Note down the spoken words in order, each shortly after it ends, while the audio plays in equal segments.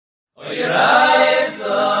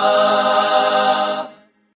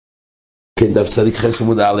כן, דף צדיק חס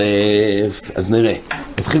עמוד א', אז נראה.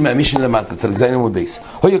 נתחיל מהמשנה למטה, צדיק זין עמוד בייס.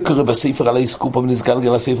 הוי קורא בספר על האסקופה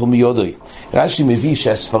ונסגלגל הספר מיודוי. רש"י מביא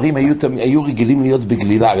שהספרים היו רגילים להיות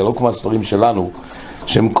בגלילה, לא כמו הספרים שלנו,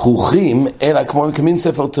 שהם כרוכים, אלא כמו כמין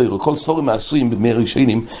ספר תורה. כל ספרים העשויים במי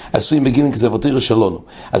ראשונים, עשויים בגין כספר תורה שלנו.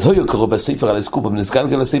 אז הוי קורא בספר על האסקופה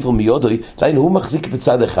ונסגלגל הספר מיודוי, דהיינו הוא מחזיק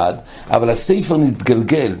בצד אחד, אבל הספר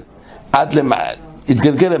נתגלגל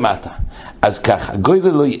התגלגל למטה. אז ככה, גוי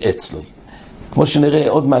ולא יעץ לו. כמו שנראה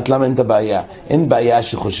עוד מעט למה אין את הבעיה. אין בעיה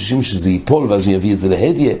שחוששים שזה ייפול ואז הוא יביא את זה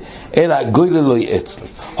להדיה, אלא גוי לא יעץ לו.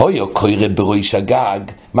 הויו קורא בראש הגג.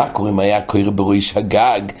 מה קורה אם היה קורא בראש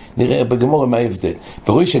הגג? נראה בגמורה מה ההבדל.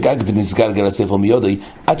 בראש הגג ונסגלגל הספר מיודוי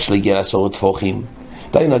עד שלהגיע לעשור טפוחים.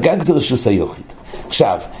 דהיינו, הגג זה רשוס היוחד.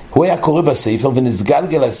 עכשיו, הוא היה קורא בספר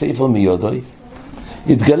ונסגלגל הספר מיודוי,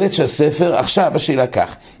 התגלת שהספר, עכשיו השאלה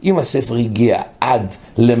כך, אם הספר הגיע עד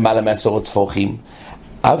למעלה מעשרות טפוחים,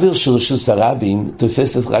 אוויר של רשוס הרבים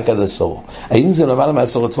תופסת רק עד עשור. האם זה למעלה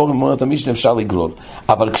מעשרות טפוחים? אומרת המשנה אפשר לגלול.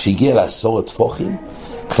 אבל כשהגיע לעשרות טפוחים,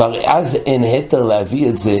 כבר אז אין היתר להביא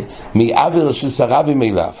את זה מאוויר רשוס הרבים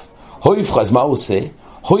אליו. הויפחו, אז מה הוא עושה?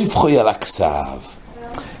 הויפחו על הכסף.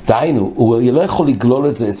 דהיינו, הוא לא יכול לגלול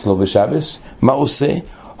את זה אצלו בשבס. מה הוא עושה?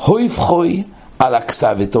 הויפחו על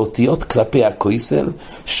הכסף את האותיות כלפי הכויסל,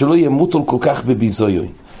 שלא ימותו כל כך בביזויון.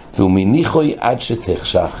 והוא מניחוי עד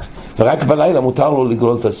שתחשך. ורק בלילה מותר לו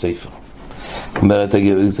לגלול את הספר. אומרת,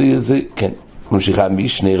 זה, כן. ממשיכה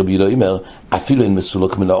המשנה, רבי יהודה אומר, אפילו אין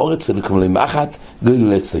מסולוק מן האורץ, אלא כמו למחת,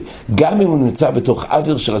 גלול אצלי. גם אם הוא נמצא בתוך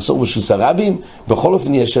אוויר של עשור בשוס הרבים, בכל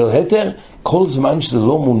אופן ישר היתר, כל זמן שזה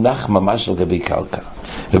לא מונח ממש על גבי קרקע.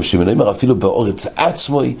 רבי שמעון אומר, אפילו באורץ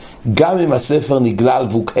עצמוי, גם אם הספר נגלל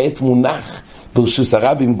והוא כעת מונח ברשוס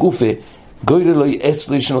הרבים גופה, גלול לא יעץ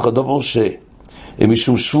לו ישן לך דבר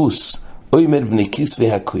משום שבוס, או ימד בני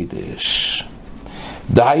כסבי הקודש.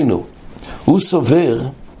 דהיינו, הוא סובר,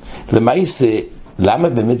 למעשה, למה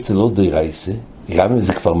באמת זה לא דרייסה? גם אם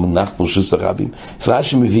זה כבר מונח ברשוס הרבים. זה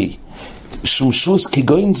רש"י מביא, שום שבוס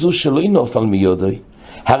כגוין זו שלא ינופל מיודוי,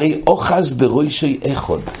 הרי אוחז בראשי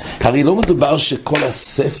אחד. הרי לא מדובר שכל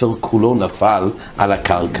הספר כולו נפל על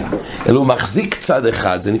הקרקע, אלא הוא מחזיק צד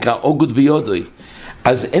אחד, זה נקרא אוגוד ביודוי.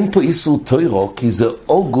 אז אין פה איסור תוירו, כי זה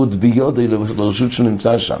אוגוד ביודוי לרשות שהוא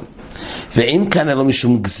נמצא שם. ואין כאן אלא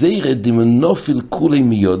משום גזירת דמנופיל כולי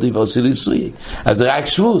מיודוי ועושה ליסוי. אז זה רק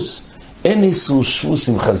שבוס. אין איסור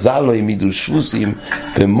שבוסים, חז"ל לא העמידו שבוסים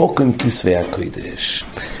במוקם כסבי הקודש.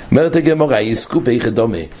 אומרת הגמרא, האסקופה איך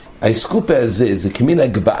דומה. האסקופה הזה זה כמין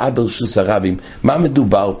הגבעה ברשוס הרבים. מה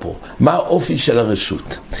מדובר פה? מה האופי של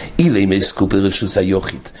הרשות? אילם האסקופה רשוס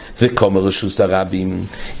היוחית וכמה רשוס הרבים.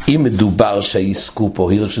 אם מדובר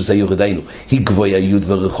שהאסקופה היא רשוס היוחית, דיינו, היא גבוה יוד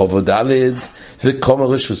ורחוב ד' וכמה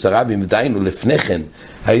רשוס הרבים, דיינו לפני כן,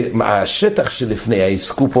 השטח שלפני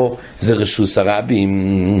האסקופו זה רשוס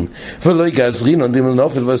הרבים, ולא יגזרינו דימל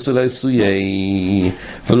נופל ועשו לעשויי,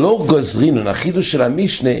 ולא גזרינו, החידוש של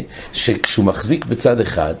המשנה שכשהוא מחזיק בצד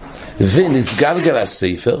אחד ונסגלגל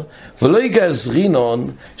הספר, ולא יגזרינו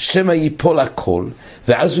שמה ייפול הכל,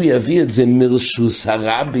 ואז הוא יביא את זה מרשוס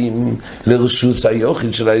הרבים לרשוס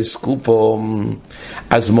היוחד של האסקופו.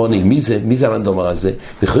 אז מוני, מי זה המנדומר הזה?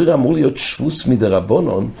 לכאורה אמור להיות שבוס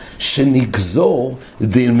מדרבנון שנגזור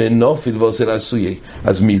דילמן נופיל ועושה לעשויי.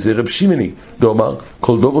 אז מי זה? רב שמעוני. דאמר,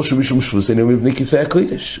 כל דבר שמשום שבוס אינו מבני כסבי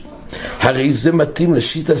הקודש. הרי זה מתאים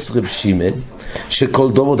לשיטת רב שמעון,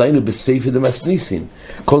 שכל דבר דיינו בסייפא דמסניסין.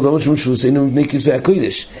 כל דבר שמשום שבוס אינו מבני כסבי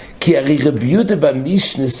הקודש. כי הרי רבי יהודה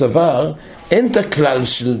במשנה סבר, אין את הכלל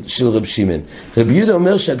של רב שמעון. רבי יהודה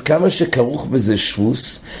אומר שעד כמה שכרוך בזה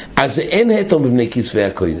שבוס, אז אין היתר בבני כסבי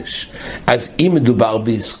הקודש. אז אם מדובר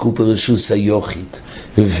באסקופה רשוס היוחד,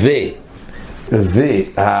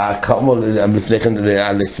 וכמו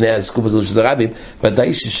לפני האסקופה הזאת של הרבים,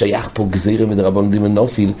 ודאי ששייך פה גזירה מדרבנן דימל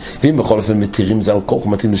נופיל, ואם בכל אופן מתירים זה על כוח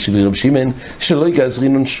מתאים לשביל רב שמעון, שלא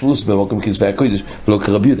יגזרינון שבוס במקום כסבי הקודש, ולא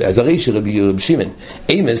כרבי יהודה. אז הרי שרבי שמעון,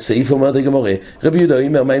 אמס סעיף אומרת הגמרא, רבי יהודה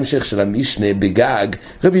אומר מה המשך של המשנה בגג,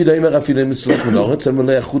 רבי יהודה אומר אפילו אם מסלוק מן הארץ,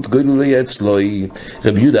 אבל החוט גוילו לא יהיה אצלוי.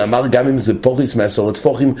 רבי יהודה אמר גם אם זה פוריס מעשרות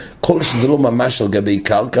טפוחים, כל שזה לא ממש על גבי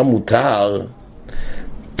קרקע מותר,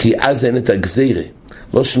 כי אז אין את הגזירה.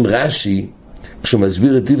 לא שם רש"י, כשהוא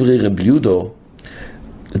מסביר את דברי רבי יהודה,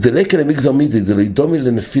 דלקה למגזר מידי, דלידומי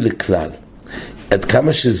לנפיל לכלל. עד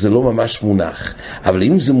כמה שזה לא ממש מונח. אבל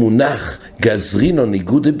אם זה מונח, גזרינו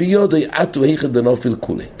ניגוד ביודוי, עטו היכד דנופיל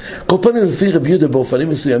כולי. כל פעמים לפי רבי יהודה באופנים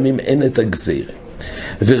מסוימים אין את הגזירה.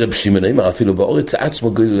 ורב שמעון אומר אפילו באורץ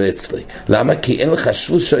עצמו גוילו אצלי. למה? כי אין לך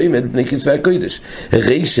שבוס שעומד בני כסבי הקודש.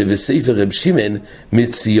 רישא וספר רב שמעון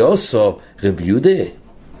מציוסו רב יהודה.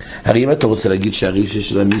 הרי אם אתה רוצה להגיד שהרישה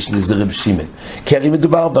של המשנה זה רב שמעון, כי הרי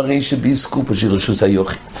מדובר ברישה באסקופו של רשוס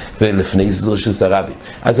היוחד, ולפני זה רשוס הרבים,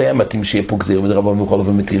 אז היה מתאים שיהיה פה גזיר ודרבון ומחול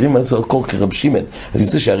ומתירים, אז זה הכל כרב שמעון, אז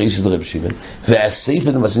יוצא שהרישה זה רב שמעון,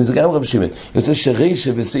 והסייפה למעשה זה גם רב שמעון, יוצא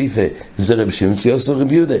שרישה בסייפה זה רב שמעון, זה יוסו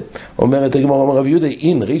רב יהודה, אומרת הגמרא אומר רב יהודה,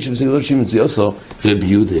 אין רישה בסייפה רב שמעון, זה יוסו רב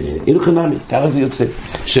יהודה, אין חנמי, ככה זה יוצא,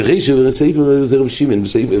 שרישה בסייפה זה רב שמעון,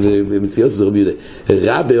 ומציאות זה רב יהודה,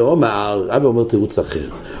 רבי אומר תירוץ אחר,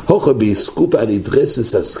 הוכה באסקופה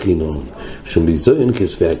הנדרסס הסקינון, שמזוין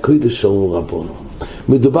כספי הקודש שרו רבונו.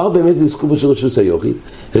 מדובר באמת באסקופה של רשוס היוחד,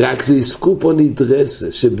 רק זה אסקופה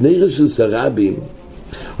נדרסס, שבני רשוס הרבים,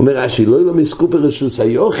 אומר רש"י, לא ילום אסקופה רשוס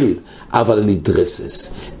היוחד, אבל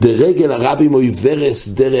נדרסס. דרגל הרבים הוא ורס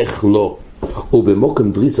דרך לא,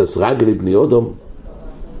 ובמוקם דריסס רגל בני אודום,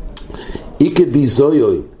 איקה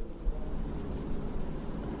ביזויוי,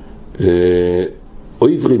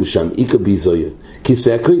 עברים שם, איקה ביזויוי,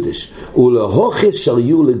 כספי הקודש, ולהוכש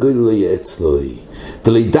שריו לגוי לא יעצלוי,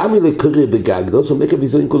 דלידמי לקורא בגגדוס, ומקה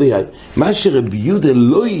ביזוין כולי היי. מה שרבי יהודה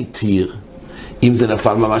לא יתיר, אם זה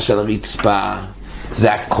נפל ממש על הרצפה,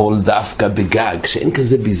 זה הכל דווקא בגג, שאין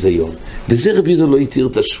כזה ביזיון. בזה רבי יהודה לא יתיר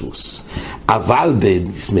את השבוס. אבל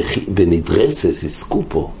בנדרסס,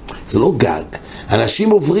 אסקופו, זה לא גג. אנשים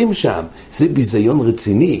עוברים שם, זה ביזיון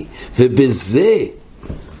רציני, ובזה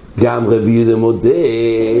גם רבי יהודה מודה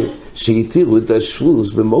שהתירו את השבוס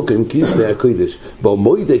במוקם כספי הקודש.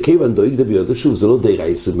 במועד כיוון דואג ביודו, שוב, זה לא די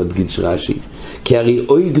רייס, מדגיש רש"י. כי הרי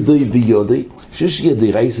אויג דוי ביודו, שיהיה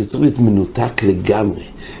די רייס, צריך להיות מנותק לגמרי,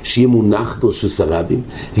 שיהיה מונח ברשוס הרבים,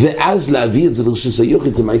 ואז להביא את זה לרשוס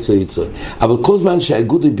היוחד, זה מייסו יצור. אבל כל זמן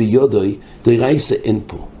שהאגודי ביודו, די רייס אין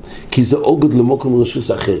פה. כי זה אוגד למוקם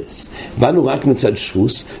רשוס אחרס. באנו רק מצד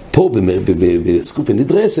שבוס, פה בסקופה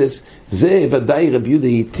נדרסס, זה ודאי רבי יהודה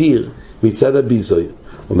התיר מצד הביזוי.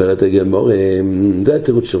 אומרת הגמרא, זה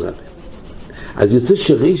התירוץ של רבי. אז יוצא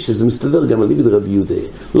שרישה, זה מסתדר גם על ידי רבי יהודה.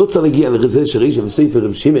 לא צריך להגיע לזה שרישה בספר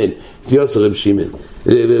רב שמעון, ציוס רב שמעון,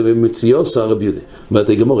 ומציוס רבי יהודה. אומרת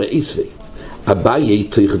הגמרא, איסווי, אביי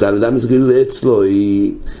תויך דלת אמס גילו אצלו,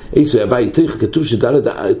 איסווי אביי תויך, כתוב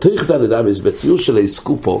שתויך דלת אמס בציור של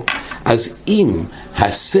האסקופו, אז אם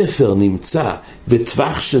הספר נמצא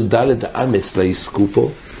בטווח של דלת אמס לאסקופו,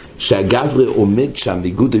 שהגברי עומד שם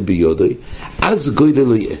בגודי ביודוי, אז גוילה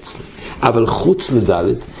לא יעצלי. אבל חוץ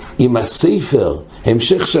לדלת, אם הספר,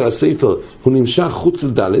 המשך של הספר, הוא נמשך חוץ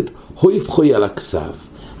לדלת, הוא יפחוי על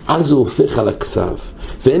הכסף. אז הוא הופך על הכסף.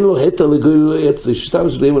 ואין לו היתר לגוילה לא יעצלי. שתם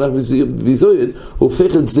שלהם הולך ביזויין, הוא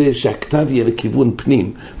הופך את זה שהכתב יהיה לכיוון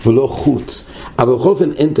פנים, ולא חוץ. אבל בכל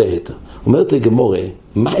אופן אין את ההיתר. אומרת הגמרא,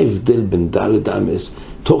 מה ההבדל בין דלת אמס,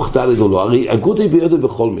 תוך דלת או לא? הרי אגודי ביודו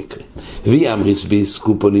בכל מקרה. והיא אמריס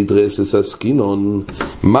באסקופו נדרסס הסקינון,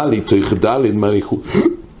 מה לי תוך דלת, מה לי חוץ?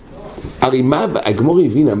 הרי מה, הגמרא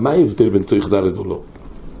הבינה, מה ההבדל בין תוך דלת או לא?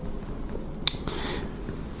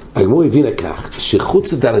 הגמרא הבינה כך,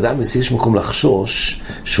 שחוץ לדלת אמס יש מקום לחשוש,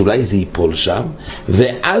 שאולי זה ייפול שם,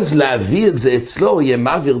 ואז להביא את זה אצלו, יהיה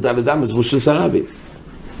מעביר דלת אמס בושלס הרבים.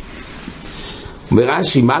 אומר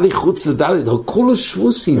רש"י, מה לי חוץ לדלת? כולו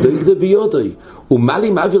שבוסי, דויג ביודוי. ומה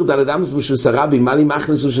לי מעביר דלת אמס בושלס הרבים? מה לי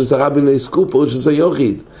מכניס בושלס הרבים לאסקופו בושלס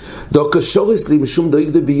היוחד? דוקא שורס לי משום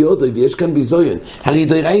דויג ביודוי, ויש כאן ביזוין. הרי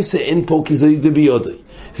די רייסה אין פה כי דויג ביודוי.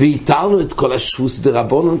 והיתרנו את כל השבוס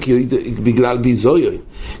דרבונון בגלל ביזוין.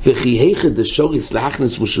 וכי היכד דשורס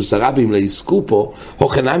להכניס בושלס הרבים לאסקופו,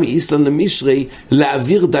 הוכנמי איסלן למשרי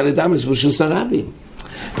להעביר דלת אמס בושלס הרבים.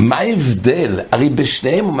 מה ההבדל? הרי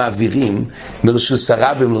בשניהם מעבירים מרשוס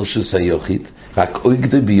הרבים לרשוס היוחד, רק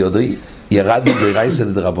אויגדו ביודוי ירד ברייסה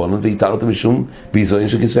לדרבונון והתארת משום ביזוין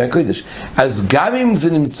של כספי הקודש. אז גם אם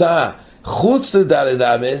זה נמצא חוץ לדלת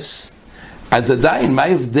אמס, אז עדיין מה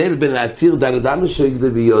ההבדל בין להתיר דלת אמס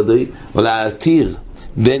שאויגדו ביודוי או להתיר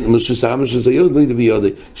בין מרשוס הרבים לרשוס היוחד ואויגדו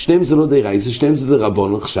ביודוי? שניהם זה לא די רייסה, שניהם זה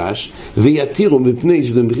דרבונון חשש, ויתירו מפני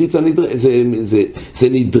שזה מחיץ זה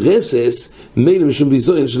נדרסס מילא משום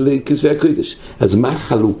ביזוין של כספי הקודש. אז מה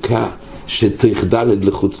החלוקה שתוך דלת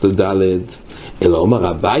לחוץ לדלת? אלא אומר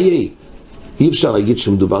אביי, אי אפשר להגיד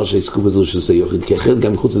שמדובר שהאסקופו זה רשוס היוחד, כי אחרת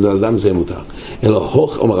גם מחוץ לדלת אמס זה מותר. אלא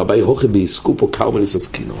אומר אביי, הוכי באסקופו קרמניס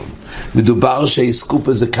הסקינון. מדובר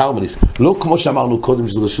שהאסקופו זה קרמניס, לא כמו שאמרנו קודם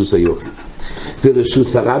שזה רשוס היוחד. זה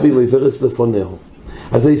רשוס הרבים ועברס לפונהו.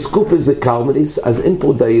 אז האסקופו זה קרמניס, אז אין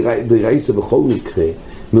פה די רייסה בכל מקרה,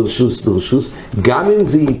 מרשוס לרשוס, גם אם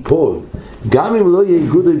זה ייפול, גם אם לא יהיה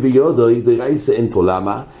גודוי ביודוי, די רייסה אין פה.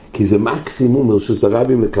 למה? כי זה מקסימום מרשוס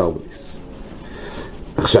הרבים וקרמניס.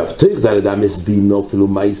 עכשיו, תוך דלת אמס דינו אפילו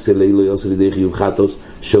מייסה לילו יוסף לידי חיוב חטוס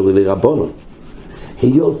שורי לרבונו.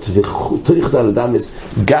 היות ותויך דל דמס,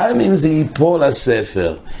 גם אם זה ייפול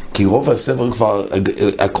הספר, כי רוב הספר כבר,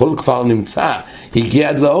 הכל כבר נמצא, הגיע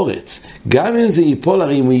עד לאורץ, גם אם זה ייפול,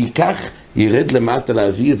 הרי אם הוא ייקח, ירד למטה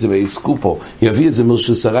להביא את זה מהאסקופו, יביא את זה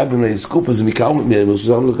מרשוס הרבים להאסקופו, זה מרשוס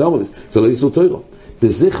הרבים לקרמליס, זה לא איסור תוירו.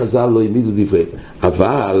 בזה חז"ל לא העמידו דברי,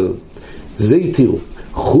 אבל זה יתירו.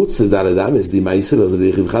 חוץ לדל דמס, דימה יסלו, זה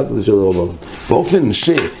רווחת של הרבנן. באופן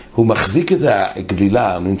שהוא מחזיק את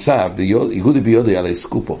הגלילה, הוא נמצא איגודי ביודי על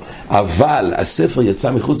האסקופו, אבל הספר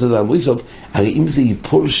יצא מחוץ לדל מויסוב, הרי אם זה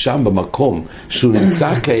ייפול שם במקום שהוא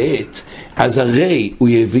נמצא כעת, אז הרי הוא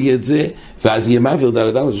יביא את זה, ואז יהיה מעביר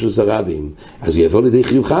דל דמס של הרבים. אז יבוא לידי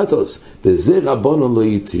חיוחתוס, בזה רבנן לא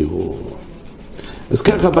יתירו. אז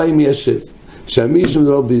ככה באים ישב, שהמישהו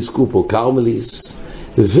מדבר באסקופו, קרמליס,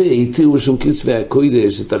 והתירו שום כספי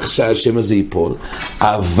הקודש את החשש השם הזה ייפול,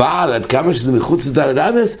 אבל עד כמה שזה מחוץ לדל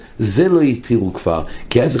דמס, זה לא יתירו כבר,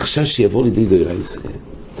 כי אז החשש שיבוא לידי דרייסה.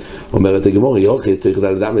 אומרת הגמור, יוכי תוך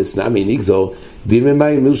דל דמס נמי נגזור, דין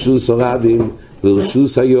ממים מרשוס הרבים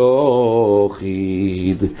לרשוס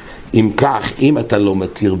היוחיד. אם כך, אם אתה לא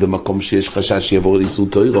מתיר במקום שיש חשש שיבוא לאיסור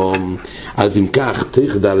תוירום, אז אם כך,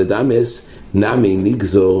 תוך דל דמס נמי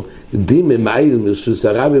נגזור, דין ממים מרשוס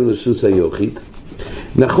הרבים לרשוס היוחיד.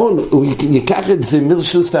 נכון, הוא ייקח את זה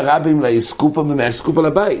מרשוס הרבים לאסקופה ומהאסקופה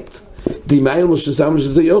לבית. דימאי מרשוס הרבים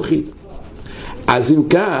שזה יוחיד. אז אם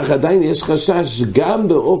כך, עדיין יש חשש גם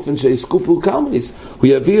באופן שהאסקופה הוא קרמליס, הוא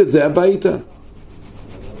יביא את זה הביתה.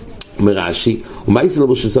 אומר רש"י, ומה יצא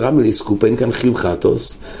למרשוס הרבים לאסקופה, אין כאן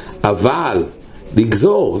חיוחתוס, אבל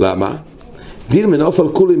לגזור, למה? דין מנוף על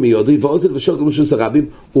כולי מיודי ואוזל ושוק למשוס הרבים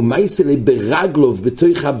ומייסה לי ברגלוב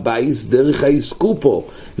בתוך הבייס דרך האסקופו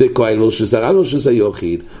וכהל משוס הרב משוס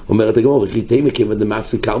היוחיד. אומרת הגמור וחיתי מכיוון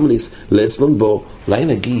דמאפסי קרמליס לסלון בו. אולי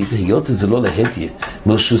נגיד היות זה לא להדיה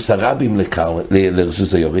משוס הרבים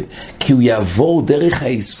לרשוס היוחיד, כי הוא יעבור דרך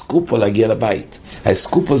האסקופו להגיע לבית.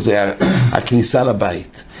 האסקופו זה הכניסה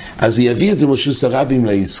לבית, אז הוא יביא את זה משוס הרבים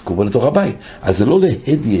לאסקופו לתוך הבית, אז זה לא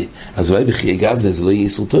להדיה, אז אולי בחיי גבנה זה לא יהיה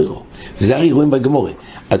איסור תוירו. וזה הרי רואים בגמורה,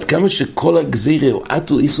 עד כמה שכל הגזירה הוא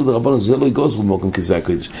עטו איסור דרבנן, זה לא יגוזרו במקום כספי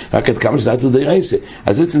הקודש, רק עד כמה שזה עטו דרייסה.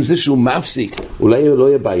 אז בעצם זה שהוא מפסיק, אולי לא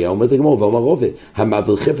יהיה בעיה, אומרת הגמורה, ואומר רובה,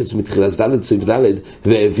 המעביר חפץ מתחילת ד' סעיף ד'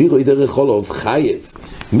 והעבירו דרך חולוב חייב.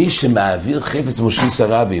 מי שמעביר חפץ משוס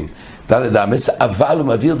הרבים דל דמס, אבל הוא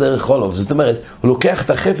מעביר דרך חולוב, זאת אומרת, הוא לוקח את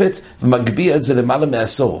החפץ ומגביע את זה למעלה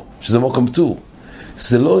מעשור, שזה מוקם טור.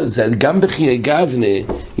 זה לא, זה גם בחיי גבנה,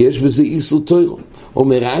 יש בזה איסור תוירו.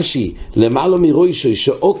 אומר רש"י, למעלה מרוישי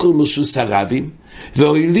שאוקר משוס הרבים,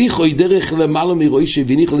 והוליכו דרך למעלה מרוישי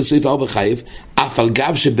והניחו לסעיף 4 חייב, אף על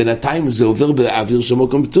גב שבינתיים זה עובר באוויר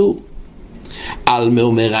שמוקם פטור. אלמה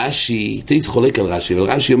אומר רש"י, תייס חולק על רש"י, אבל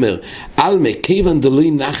רש"י אומר, אלמה כיוון דלא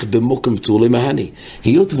ינח במוקם פטור למהני,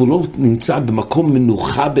 היות והוא לא נמצא במקום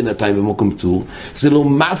מנוחה בינתיים במוקם פטור, זה לא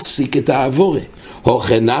מפסיק את העבורה.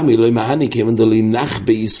 הוכנמי לא מהני כיוון דלא ינח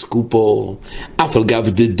באסקופו, אף על גב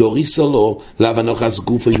דדוריס לו, להבנוך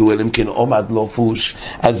הסגופו יהיו אלם כן עומד לא פוש.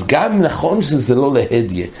 אז גם נכון שזה לא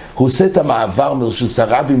להדיה, הוא עושה את המעבר מרשוס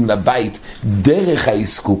הרבים לבית דרך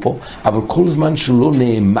האסקופו, אבל כל זמן שהוא לא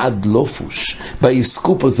נעמד לא פוש,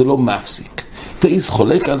 באסקופו זה לא מפסיק. תאיס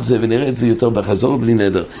חולק על זה ונראה את זה יותר בחזור בלי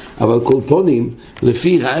נדר, אבל כל פונים,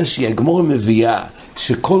 לפי רש"י הגמורה מביאה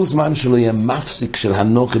שכל זמן שלא יהיה מפסיק של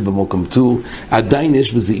הנוחי במוקם טור, עדיין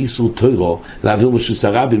יש בזה איסור תוירו להעביר משוס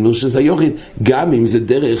הרבים משוס היוחיד, גם אם זה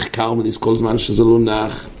דרך קרמליס, כל זמן שזה לא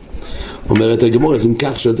נח. אומרת הגמורה, אז אם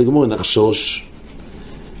כך שואלת הגמורה, נחשוש.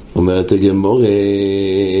 אומרת הגמורה,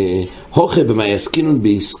 הוכי במה יסקינון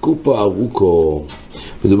באסקופו ארוכו.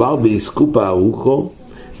 מדובר באסקופו ארוכו,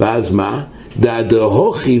 ואז מה?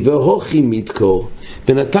 דהוכי והוכי מתקו.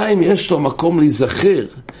 בינתיים יש לו מקום להיזכר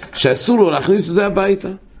שאסור לו להכניס את זה הביתה,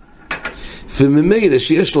 וממילא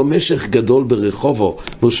שיש לו משך גדול ברחובו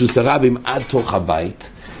משוס הרבים עד תוך הבית,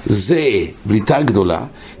 זה בליטה גדולה.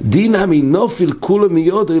 דינה מנופיל כולו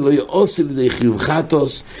מיודו לא יעושה לידי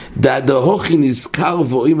חיובחתוס דהוכי נזכר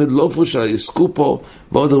ועומד לופו של האסקופו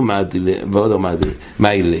ועוד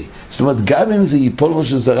מיילי. זאת אומרת, גם אם זה ייפול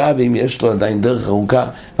משוס הרבים, יש לו עדיין דרך ארוכה,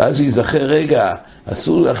 ואז הוא ייזכר, רגע,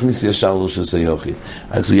 אסור להכניס ישר לשוס היוחיד,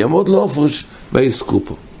 אז הוא יעמוד לאופוש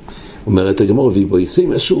באסקופו. אומרת הגמור, ויבו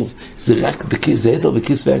יסים, שוב, זה רק זה עדר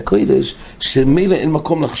בכספי הקודש, שמילא אין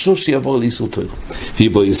מקום לחשוש שיעבור לאיסור תוירו.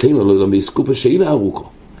 ויבו יסים, לא באסקופו שאינה ארוכו.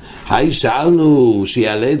 היי, שאלנו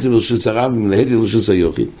שיעלה את זה מרשוס הרבים להדיר לשוס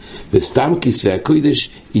היוחיד, וסתם כספי הקודש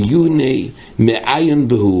יוני מעיין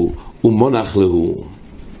בהו ומונח להו.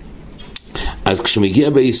 אז כשמגיע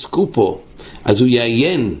באסקופו, אז הוא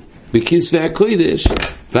יעיין בכספי הקודש,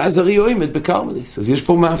 ואז הרי הוא עומד בקרמליס, אז יש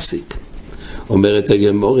פה מפסיק. אומרת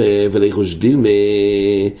הגמורה, ולחושדים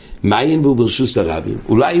מעיין בו ברשוס הרבים.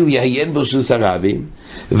 אולי הוא יעיין ברשוס הרבים,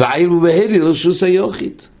 ועיין בו בהלי לרשוס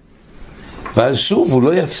היוחית. ואז שוב, הוא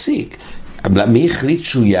לא יפסיק. מי החליט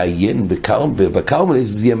שהוא יעיין בקרמל,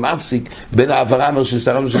 זה יהיה מפסיק בין העברה מרשוס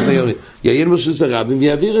הרבים לרשוס היוחית. יעיין ברשוס הרבים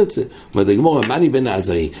ויעביר את זה. אומרת הגמורה, מה אני בן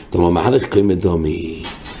עזאי? אתה אומר, מה הלך קיימת דומי?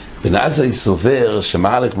 בן עזאי סובר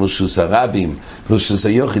שמהלך מרשוס הרבים, מרשוס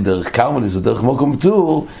היוחית, דרך קרמליס ודרך מוקום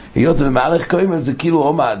טור, היות ומהלך קיימת זה כאילו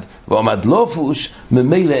עומד, ועומד לא פוש,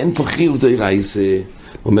 ממילא אין פה חיוב דיירייס.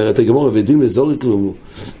 אומרת הגמורה, ודין לזורק לו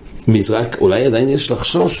מזרק, אולי עדיין יש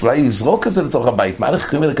לחשוש, אולי יזרוק את זה לתוך הבית. מהלך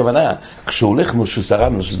קיימת הכוונה, כשהוא הולך מרשוס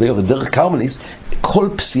הרבים, מרשוס היוחית, דרך קרמליס, כל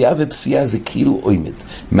פסיעה ופסיעה זה כאילו עומד.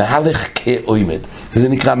 מהלך כעומד, וזה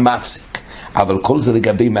נקרא מפסיק. אבל כל זה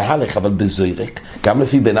לגבי מהלך, אבל בזוירק. גם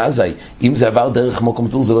לפי בן עזאי, אם זה עבר דרך מוקום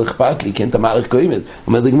טור, זה לא אכפת לי, כן, את המהלך קיימת.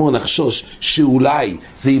 אומרת הגמור, נחשוש שאולי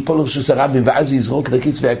זה ייפול לרשוס הרבים, ואז יזרוק את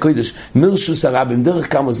הכיס והקודש מרשוס הרבים,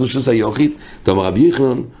 דרך כמה זה רשוס היוחית. דומה רבי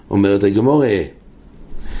יחנון, אומרת הגמור,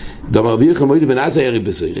 דומה רבי יחנון, מועיד בן עזאי הרי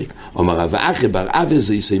בזוירק. אומר רב אחי בר אבי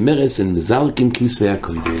זה יסוי מרס, הם נזרקים כיס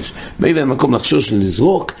והקודש. ואין מקום לחשוש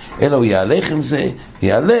לזרוק, אלא הוא יהלך עם זה,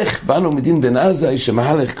 יהלך, באנו מדין בן עזאי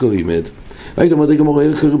שמהלך קיימת. ראית אומרת הגמורה,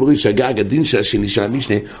 היה קורא ברי שגג, הדין השני של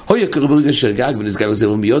המשנה, היה קורא ברי שגג ונסגר לזה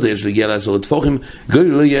ומיודה, יש להגיע לעשור התפוחים, גוי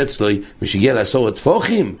לא יהיה אצלוי, משיגיע לעשור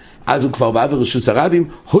התפוחים, אז הוא כבר בא ברשוס הרבים,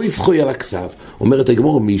 הוא יפחוי על הכסף. אומרת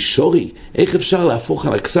הגמורה, מישורי, איך אפשר להפוך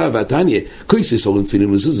על הכסף, והתניה, כויס וסורים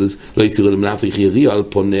צפילים וזוזז, לא יתירו להם להפך יריע על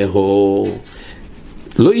פונהו.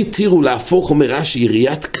 לא יתירו להפוך, אומר רש"י,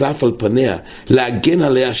 יריית קלף על פניה, להגן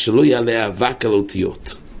עליה שלא יעלה אבק על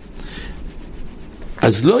אותיות.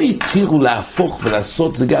 אז לא יתירו להפוך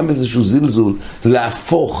ולעשות, זה גם איזשהו זלזול,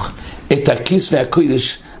 להפוך את הכיס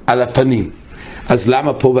והקודש על הפנים. אז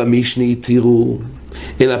למה פה במשנה יתירו?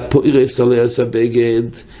 אלא פה ירץ עליה הבגד.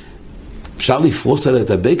 אפשר לפרוס עליה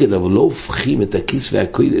את הבגד, אבל לא הופכים את הכיס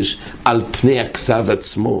והקודש על פני הכסף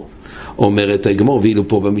עצמו. אומרת הגמור, ואילו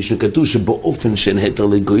פה במשנה כתוב שבאופן שאין היתר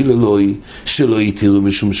לגוי ללוי, שלא יתירו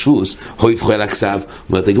משום שבוס, הוא יפחו על הכסף.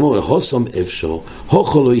 אומרת הגמור, הוסום אפשר,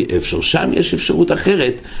 הוכלוי אפשר, שם יש אפשרות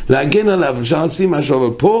אחרת להגן עליו, אפשר לשים משהו,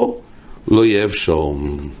 אבל פה לא יהיה אפשר.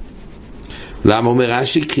 למה אומר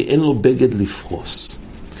רש"י? כי אין לו בגד לפרוס.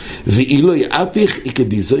 ואילו יאפיך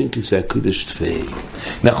כביזוין כספי הקודש תפי.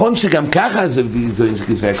 נכון שגם ככה זה ביזוין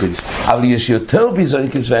כספי הקודש, אבל יש יותר ביזוין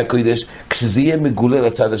כספי הקודש כשזה יהיה מגולה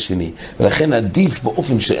לצד השני, ולכן עדיף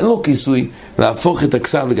באופן שאין לו כיסוי להפוך את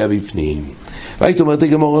הכסף לגבי פנים. והיית אומרת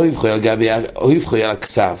הגמור, אוהב חוי על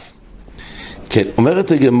הכסף. כן,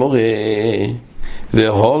 אומרת הגמור,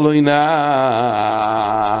 והולו ינח.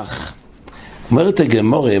 אומרת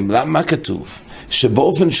הגמור, מה כתוב?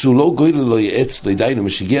 שבאופן שהוא לא גוי לו יעץ, לא ידענו,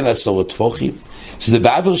 משיגיע לעשור התפוחים, שזה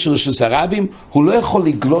בעבר של רשוס הרבים, הוא לא יכול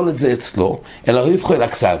לגלול את זה אצלו, אלא הוא יפחו אל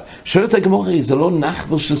הכסף. שואלת הגמורה, זה לא נח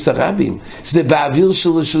ברשוס הרבים, זה באוויר של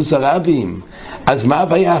רשוס הרבים. אז מה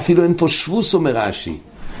הבעיה? אפילו אין פה שבוס, אומר רש"י.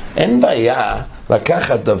 אין בעיה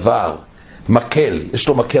לקחת דבר, מקל, יש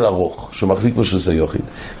לו מקל ארוך, שהוא מחזיק ברשוס היוחד,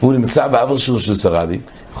 והוא נמצא בעבר של רשוס הרבים,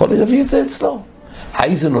 יכול להביא את זה אצלו.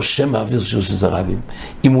 זה נושם מהאוויר של רשוס הרבים.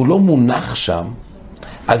 אם הוא לא מונח שם,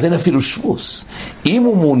 אז אין אפילו שבוס. אם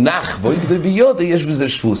הוא מונח והוא יגדל ביודה, יש בזה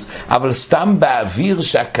שבוס. אבל סתם באוויר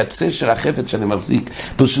שהקצה של החפץ שאני מחזיק,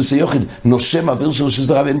 ברשוס היוחד, נושם האוויר של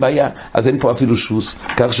רשוס הרבים, אין בעיה, אז אין פה אפילו שבוס.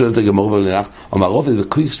 כך שואלת הגמור ולנח, אומר רובד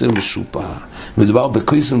בקויסל משופע. מדובר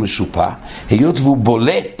בקויסל משופע, היות והוא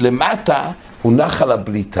בולט למטה, הוא נח על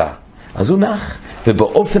הבליטה. אז הוא נח,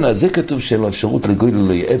 ובאופן הזה כתוב שאין לו אפשרות לגוי לו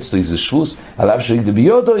לייעץ לו איזה שבוס, עליו שיגדל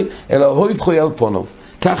ביודוי, אלא הוא יבחוי על פונוב.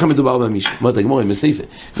 ככה מדובר במשנה. אומרת הגמורה מסייפה,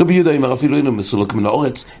 רבי יהודה אמר אפילו אינו מסולק מן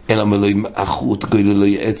האורץ, אלא מלואים אחרות גוי לו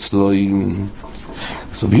לייעץ לו.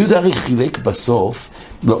 אז רבי יהודה הרי חילק בסוף,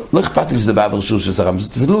 לא אכפת לי שזה בעבר של הרם, זה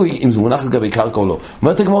תלוי אם זה מונח לגבי קרקע או לא.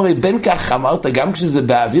 אומרת הגמורה, בין כך אמרת, גם כשזה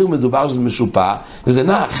באוויר מדובר שזה משופע, וזה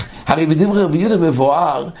נח. הרי בדברי רבי יהודה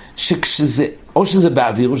מבואר שכשזה, או שזה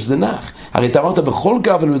באוויר או שזה נח. הרי אתה אמרת בכל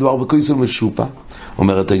גוון מדובר בקויסל משופע.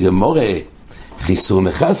 אומרת הגמורה, חיסור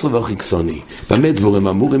מחסר וחיסוני. באמת דבורים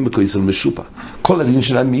אמורים בקויסל משופע. כל הדין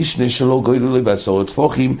של המשנה שלו גוי לו בעשור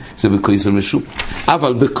התפוחים, זה בקויסל משופע.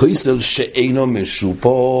 אבל בקויסל שאינו משופע,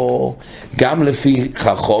 גם לפי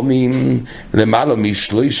חכמים, למעלה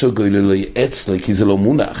משלושו גוי לו אצלו, כי זה לא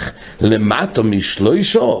מונח. למטה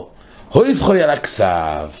משלושו, הוא יבחוי על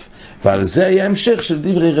הכסף. ועל זה היה המשך של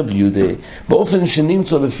דברי רב יהודה, באופן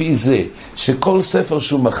שנמצא לפי זה, שכל ספר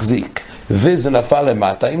שהוא מחזיק, וזה נפל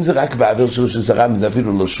למטה, אם זה רק באוויר שלו שזרם, זה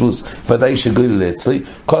אפילו לא שוס, ודאי שגויל אצלי,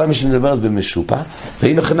 כל המשנה מדברת במשופע,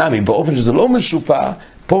 והנה חנמי, באופן שזה לא משופע,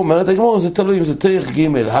 פה אומרת הגמור, זה תלוי אם זה תאריך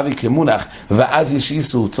ג' הווי כמונח, ואז יש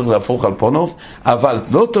איסור, צריך להפוך על פונוף, אבל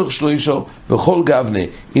לא תאריך שלושו, בכל גבנה,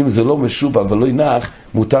 אם זה לא משופע ולא ינח,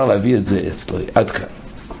 מותר להביא את זה אצלי. עד כאן.